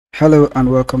Hello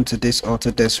and welcome to this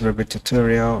Autodesk Revit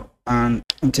tutorial, and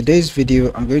in today's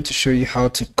video I'm going to show you how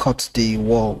to cut the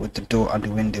wall with the door and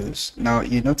the windows. Now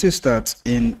you notice that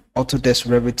in Autodesk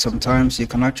Revit sometimes you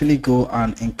can actually go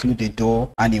and include a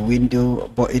door and a window,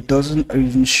 but it doesn't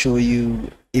even show you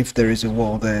if there is a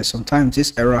wall there. Sometimes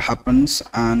this error happens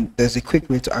and there's a quick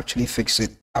way to actually fix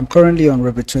it. I'm currently on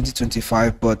Revit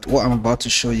 2025, but what I'm about to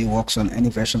show you works on any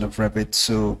version of Revit,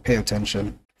 so pay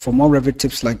attention. For more Revit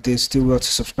tips like this, do well to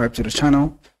subscribe to the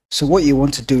channel. So what you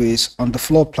want to do is, on the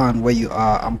floor plan where you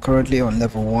are, I'm currently on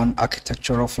level 1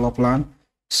 architectural floor plan.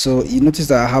 So you notice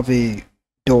that I have a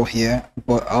door here,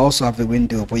 but I also have a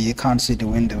window, but you can't see the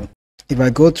window. If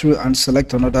I go through and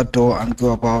select another door and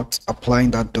go about applying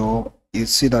that door, you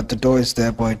see that the door is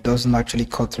there, but it doesn't actually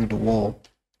cut through the wall,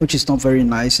 which is not very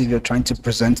nice if you're trying to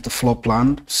present the floor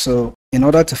plan. So in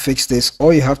order to fix this,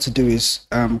 all you have to do is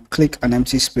click an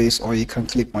empty space, or you can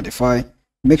click modify.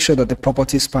 Make sure that the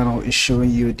properties panel is showing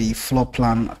you the floor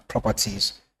plan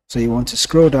properties. So you want to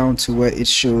scroll down to where it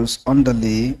shows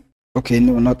underlay. Okay,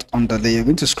 no, not underlay. You're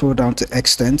going to scroll down to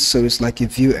extent. So it's like a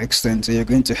view extent. So you're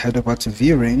going to head over to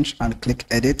view range and click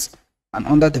edit. And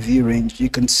under the view range, you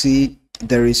can see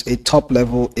there is a top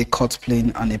level, a cut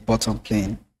plane, and a bottom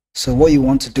plane. So what you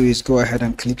want to do is go ahead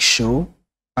and click show,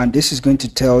 and this is going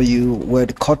to tell you where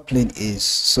the cut plane is.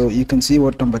 So you can see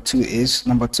what number 2 is.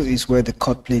 Number 2 is where the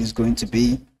cut plane is going to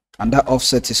be, and that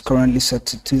offset is currently set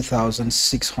to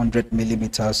 2600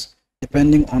 millimeters.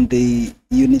 Depending on the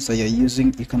units that you're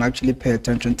using, you can actually pay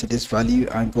attention to this value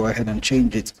and go ahead and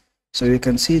change it. So you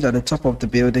can see that the top of the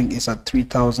building is at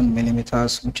 3000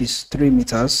 millimeters, which is 3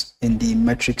 meters in the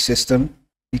metric system.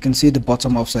 You can see the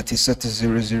bottom offset is set to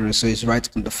 00, so it's right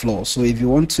on the floor. So if you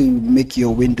want to make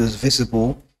your windows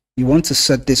visible, you want to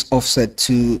set this offset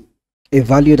to a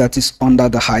value that is under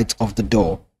the height of the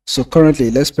door. So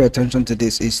currently, let's pay attention to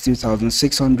this, is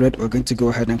 2600. We're going to go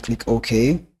ahead and click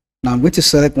OK. Now I'm going to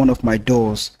select one of my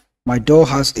doors. My door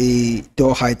has a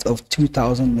door height of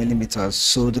 2000 millimeters,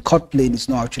 so the cut plane is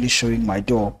not actually showing my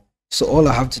door. So all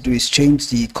I have to do is change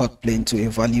the cut plane to a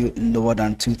value lower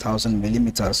than 2000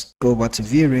 millimeters. Go over to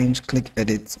view range, click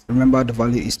edit. Remember the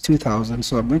value is 2000,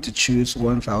 so I'm going to choose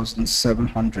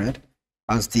 1700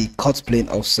 as the cut plane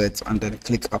offset and then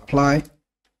click apply.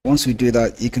 Once we do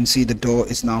that, you can see the door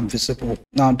is now visible.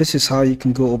 Now this is how you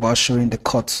can go about showing the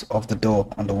cut of the door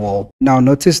on the wall. Now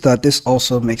notice that this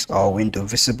also makes our window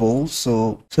visible.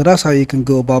 So that's how you can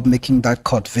go about making that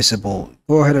cut visible.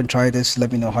 Go ahead and try this.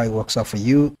 Let me know how it works out for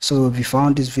you. So if you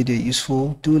found this video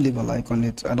useful, do leave a like on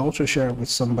it and also share it with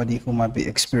somebody who might be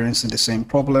experiencing the same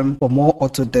problem. For more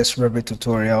Autodesk Revit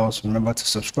tutorials, remember to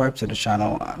subscribe to the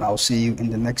channel, and I'll see you in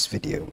the next video.